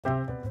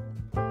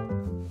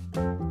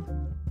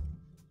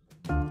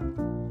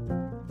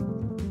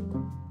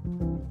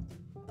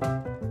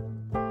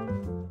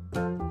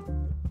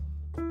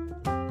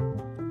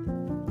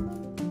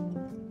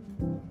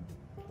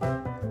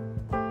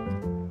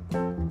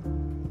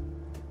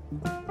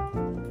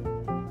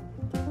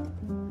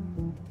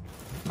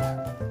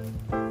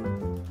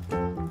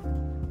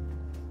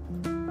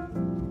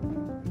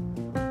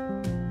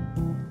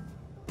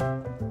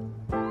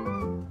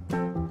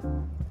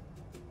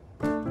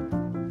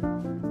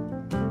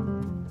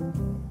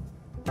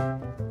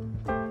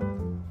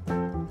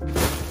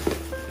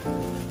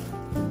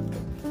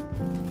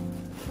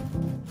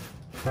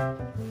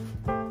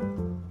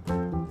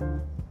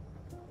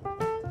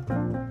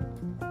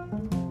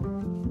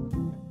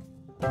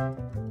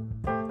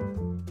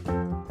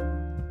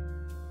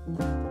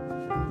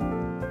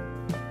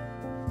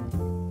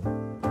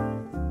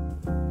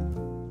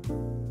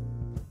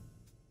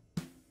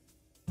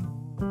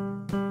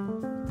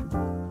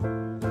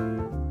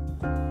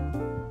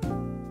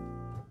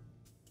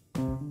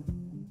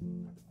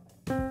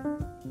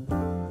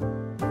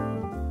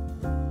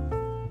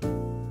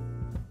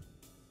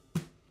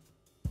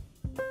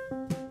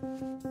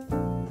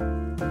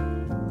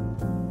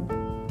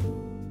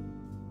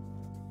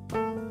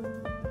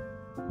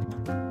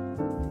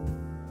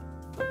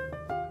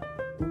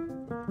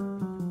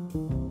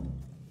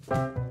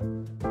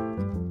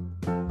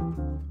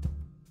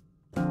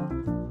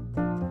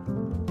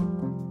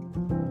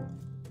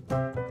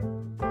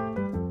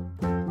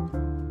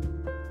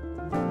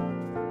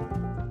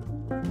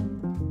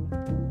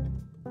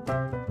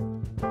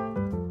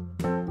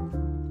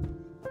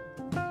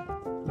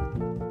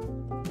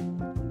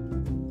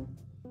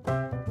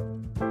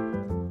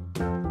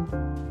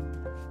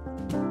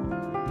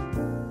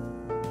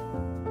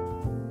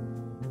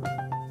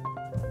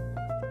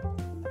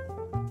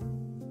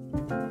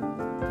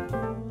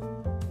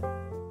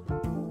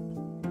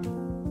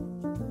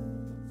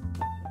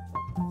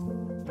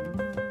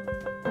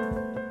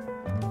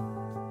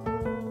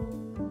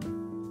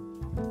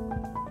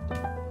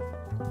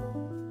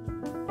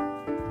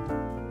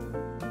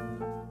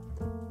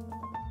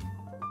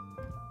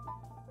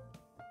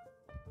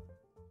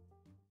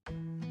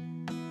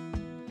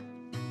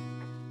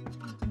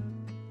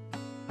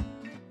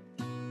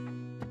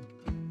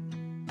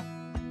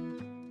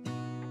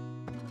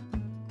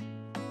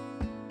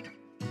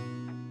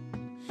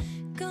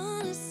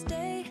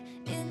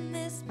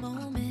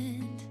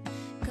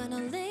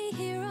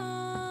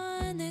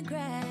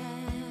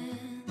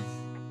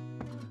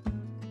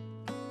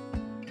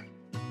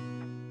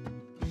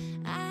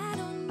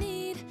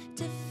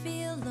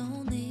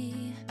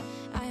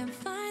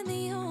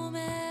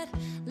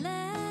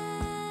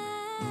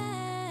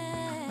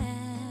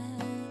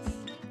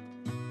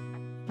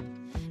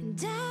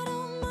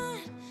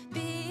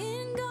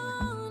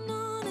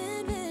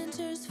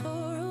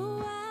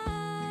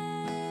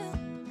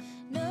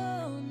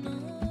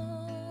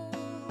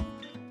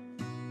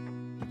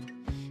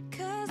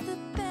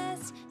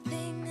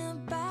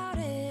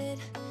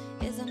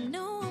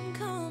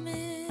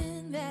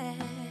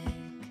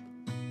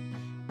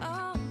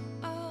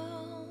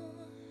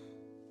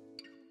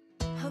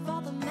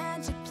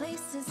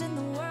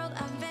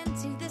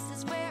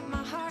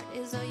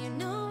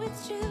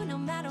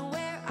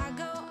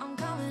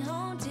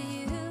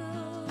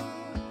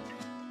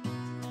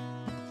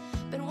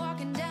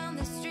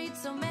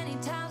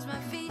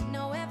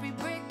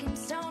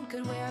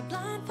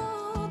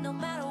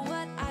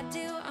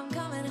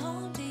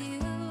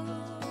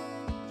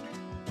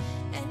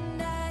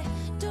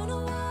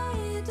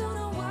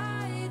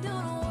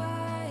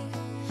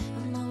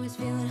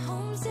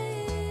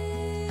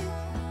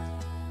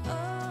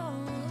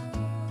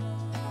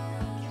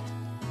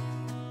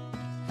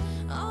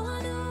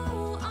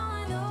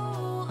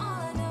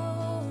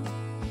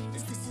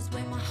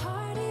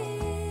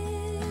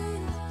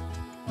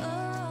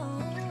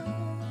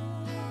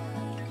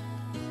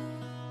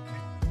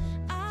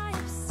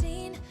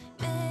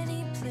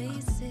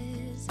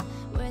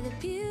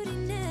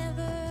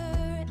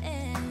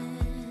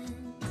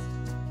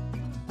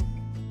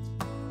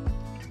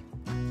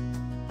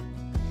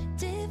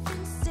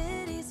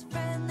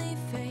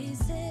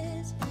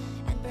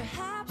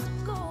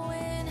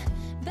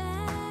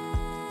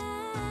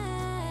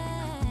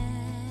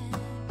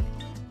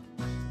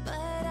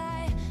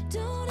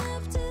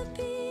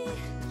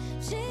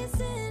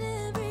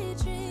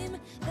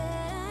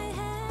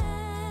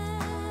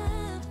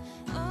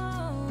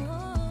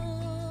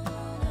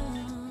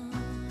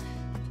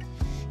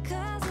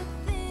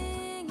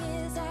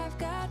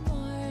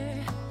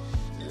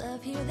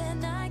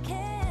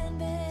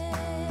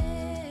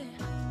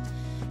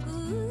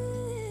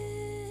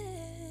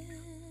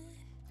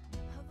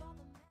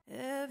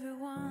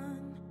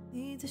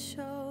needs a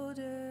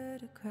shoulder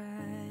to cry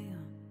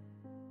on.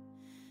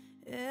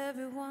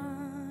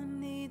 Everyone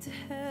needs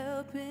a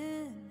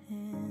helping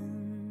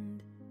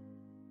hand.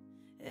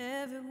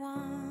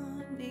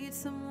 Everyone needs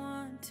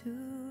someone to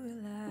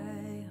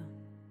rely on.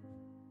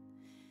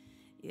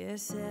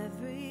 Yes,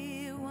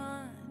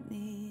 everyone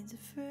needs a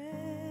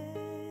friend.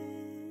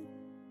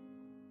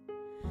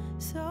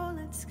 So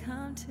let's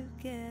come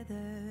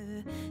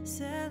together,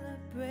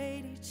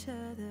 celebrate each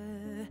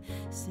other,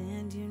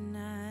 stand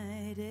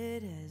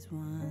united as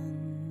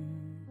one.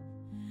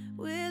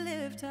 We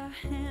lift our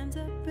hands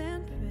up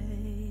and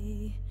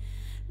pray,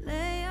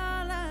 lay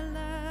all our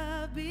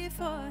love before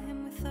before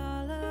Him with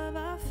all of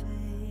our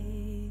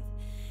faith.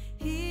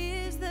 He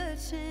is the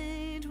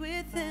change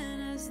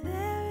within us.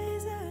 There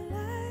is a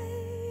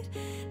light.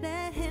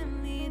 Let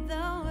Him lead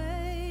the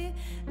way.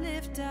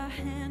 Lift our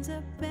hands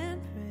up and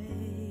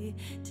pray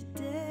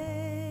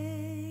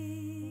today.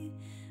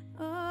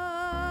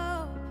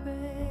 Oh,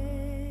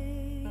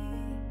 pray.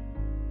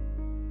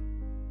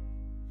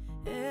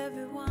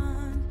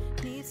 Everyone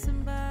needs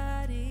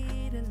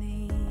somebody to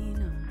lean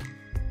on.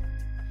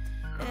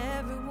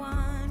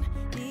 Everyone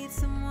needs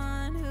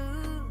someone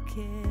who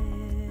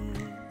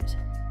cares.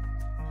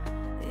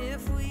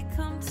 If we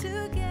come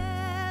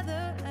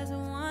together as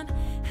one,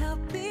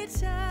 help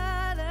each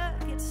other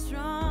get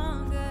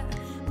stronger.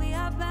 We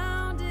are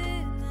bound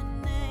in the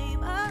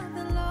name of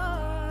the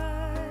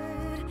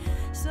Lord.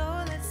 So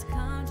let's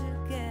come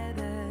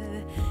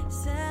together,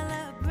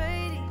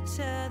 celebrate each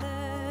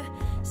other,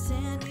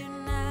 stand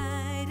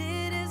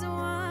united as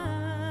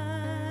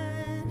one.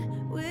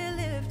 We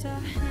lift our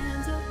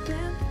hands up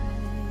and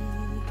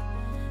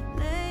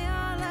pray, lay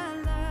all our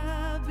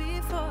love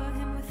before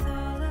Him with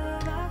all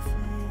of our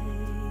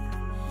faith.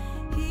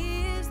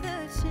 He is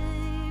the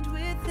change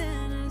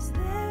within us.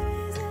 There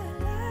is a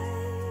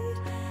light.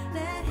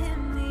 Let Him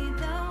lead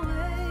the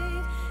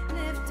way.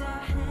 Lift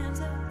our hands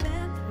up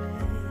and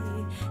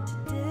pray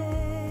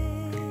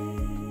today.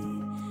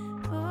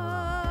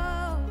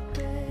 Oh,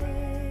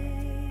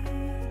 pray.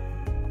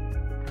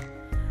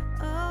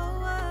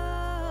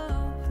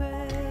 Oh,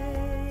 pray.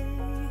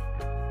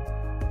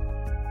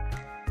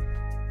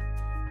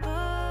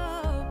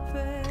 Oh,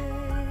 pray.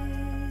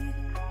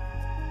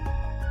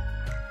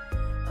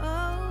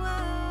 Oh,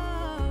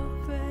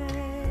 pray.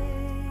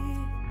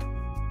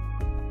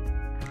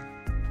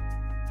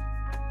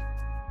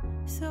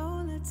 So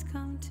let's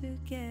come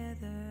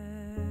together.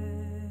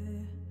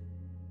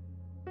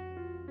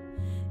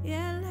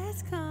 Yeah,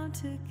 let's come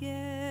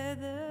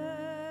together.